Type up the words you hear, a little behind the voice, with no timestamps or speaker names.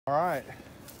All right,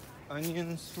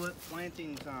 onion slip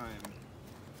planting time.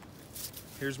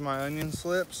 Here's my onion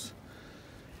slips.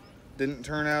 Didn't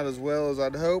turn out as well as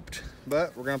I'd hoped,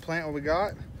 but we're gonna plant what we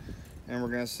got and we're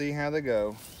gonna see how they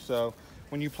go. So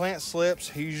when you plant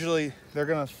slips, usually they're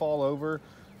gonna fall over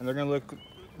and they're gonna look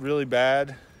really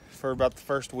bad for about the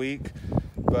first week,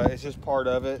 but it's just part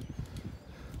of it.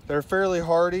 They're fairly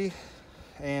hardy,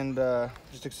 and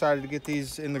just excited to get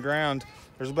these in the ground.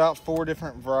 There's about 4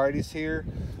 different varieties here.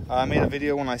 I made a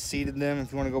video when I seeded them.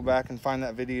 If you want to go back and find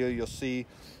that video, you'll see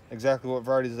exactly what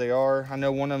varieties they are. I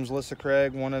know one of them's Lissa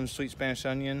Craig, one of them's Sweet Spanish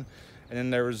Onion, and then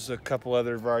there was a couple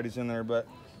other varieties in there, but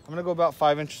I'm gonna go about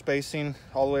 5-inch spacing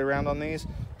all the way around on these.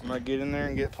 I'm gonna get in there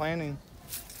and get planting.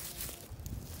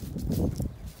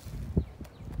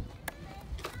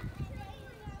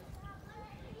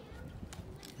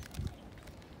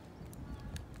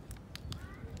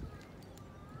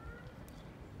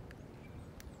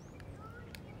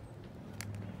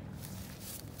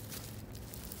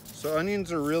 So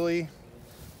onions are really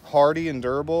hardy and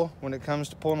durable when it comes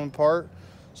to pulling them apart.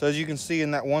 So as you can see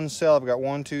in that one cell, I've got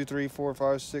 1, 2, 3, 4,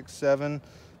 5, 6, 7,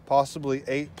 possibly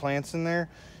 8 plants in there.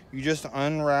 You just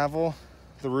unravel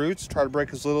the roots, try to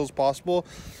break as little as possible,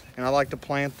 and I like to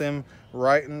plant them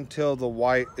right until the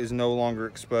white is no longer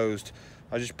exposed.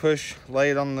 I just push, lay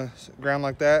it on the ground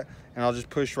like that, and I'll just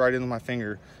push right into my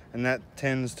finger, and that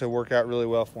tends to work out really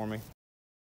well for me.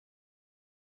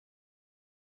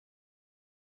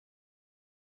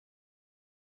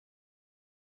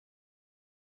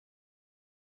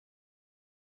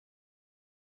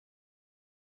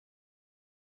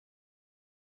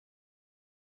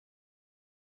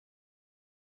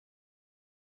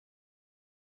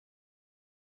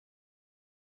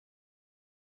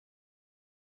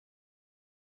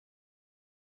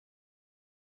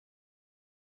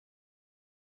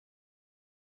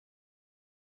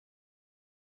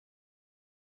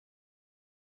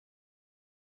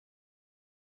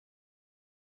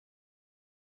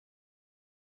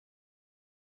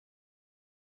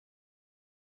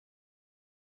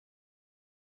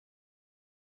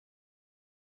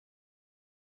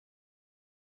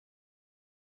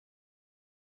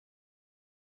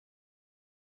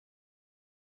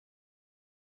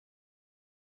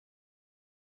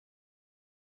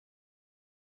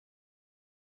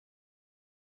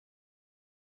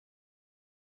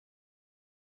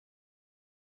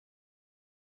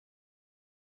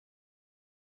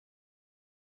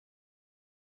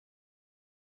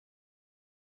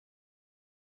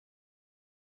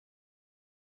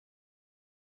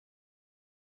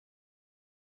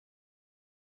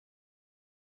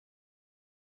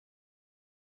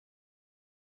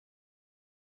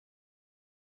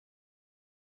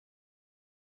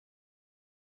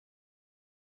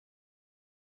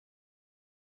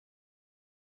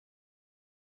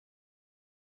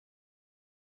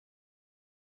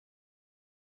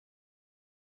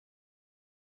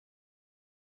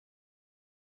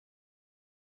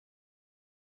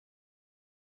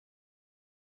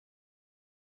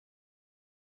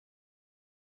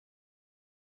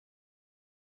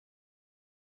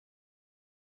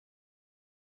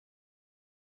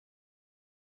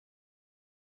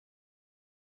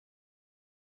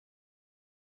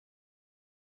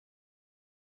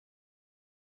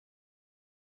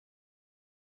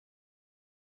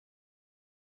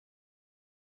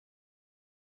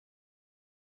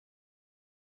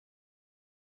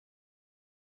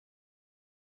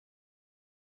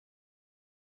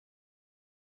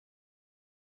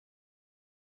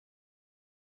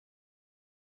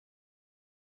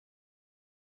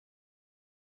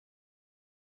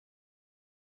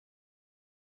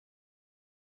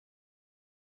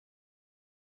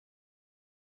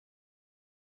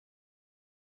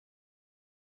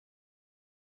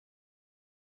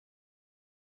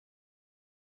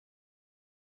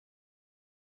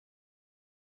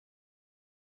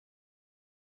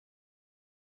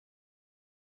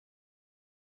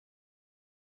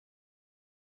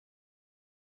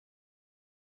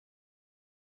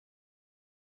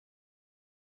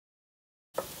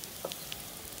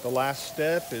 The last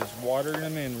step is watering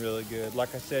them in really good.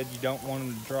 Like I said, you don't want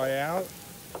them to dry out.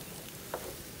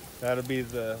 That'll be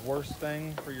the worst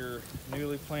thing for your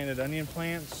newly planted onion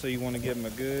plants, so you want to give them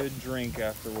a good drink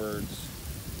afterwards.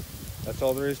 That's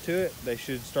all there is to it. They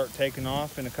should start taking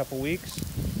off in a couple weeks.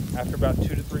 After about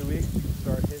 2 to 3 weeks, you can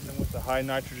start hitting them with the high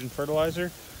nitrogen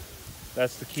fertilizer.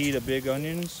 That's the key to big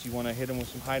onions. You want to hit them with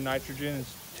some high nitrogen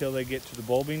until they get to the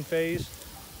bulbing phase,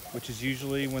 which is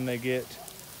usually when they get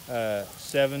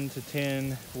 7 to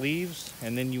 10 leaves,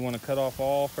 and then you want to cut off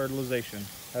all fertilization.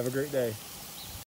 Have a great day.